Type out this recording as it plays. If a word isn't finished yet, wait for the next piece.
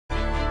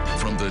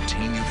the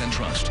team you can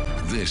trust.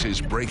 This is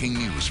breaking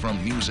news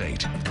from News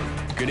 8.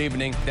 Good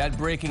evening. That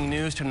breaking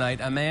news tonight.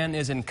 A man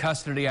is in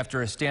custody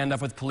after a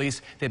standoff with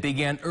police that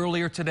began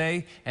earlier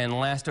today and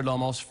lasted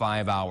almost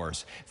 5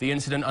 hours. The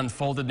incident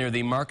unfolded near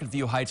the Market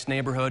View Heights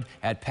neighborhood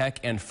at Peck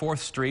and 4th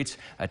Streets.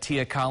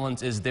 Atia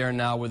Collins is there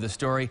now with the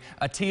story.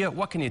 Atia,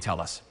 what can you tell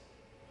us?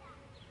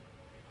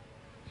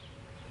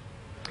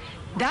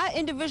 That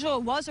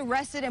individual was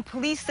arrested and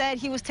police said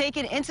he was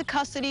taken into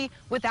custody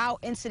without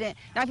incident.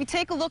 Now, if you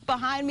take a look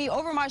behind me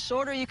over my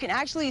shoulder, you can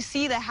actually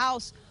see the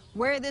house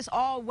where this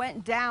all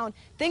went down.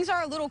 Things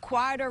are a little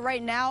quieter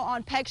right now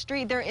on Peck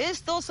Street. There is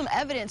still some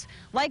evidence,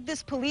 like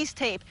this police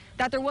tape,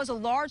 that there was a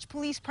large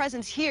police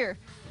presence here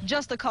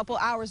just a couple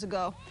hours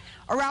ago.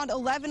 Around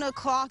 11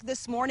 o'clock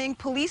this morning,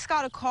 police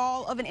got a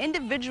call of an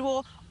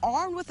individual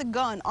armed with a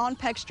gun on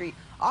Peck Street.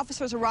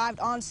 Officers arrived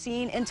on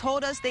scene and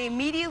told us they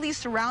immediately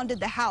surrounded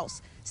the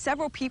house.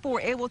 Several people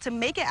were able to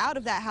make it out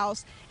of that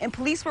house, and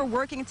police were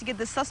working to get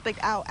the suspect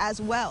out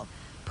as well.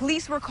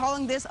 Police were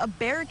calling this a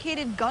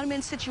barricaded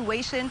gunman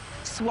situation.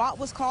 SWAT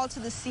was called to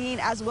the scene,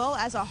 as well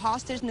as a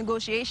hostage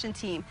negotiation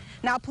team.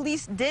 Now,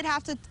 police did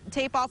have to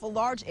tape off a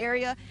large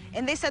area,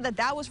 and they said that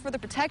that was for the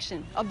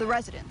protection of the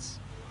residents.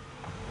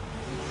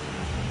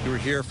 We were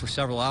here for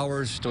several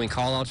hours, doing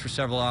call-outs for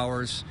several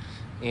hours,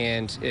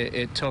 and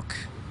it took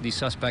the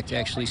suspect to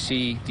actually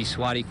see the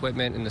SWAT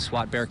equipment and the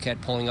SWAT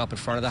Bearcat pulling up in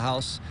front of the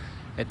house.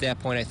 At that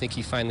point, I think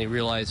he finally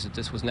realized that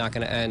this was not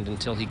going to end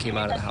until he came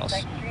out of the house.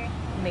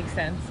 Makes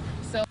sense.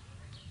 So,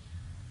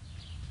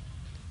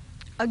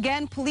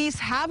 again, police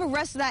have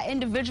arrested that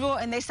individual,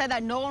 and they said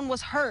that no one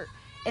was hurt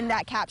in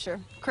that capture.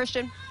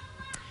 Christian?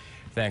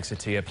 Thanks,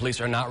 Atia. Police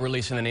are not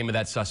releasing the name of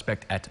that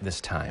suspect at this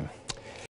time.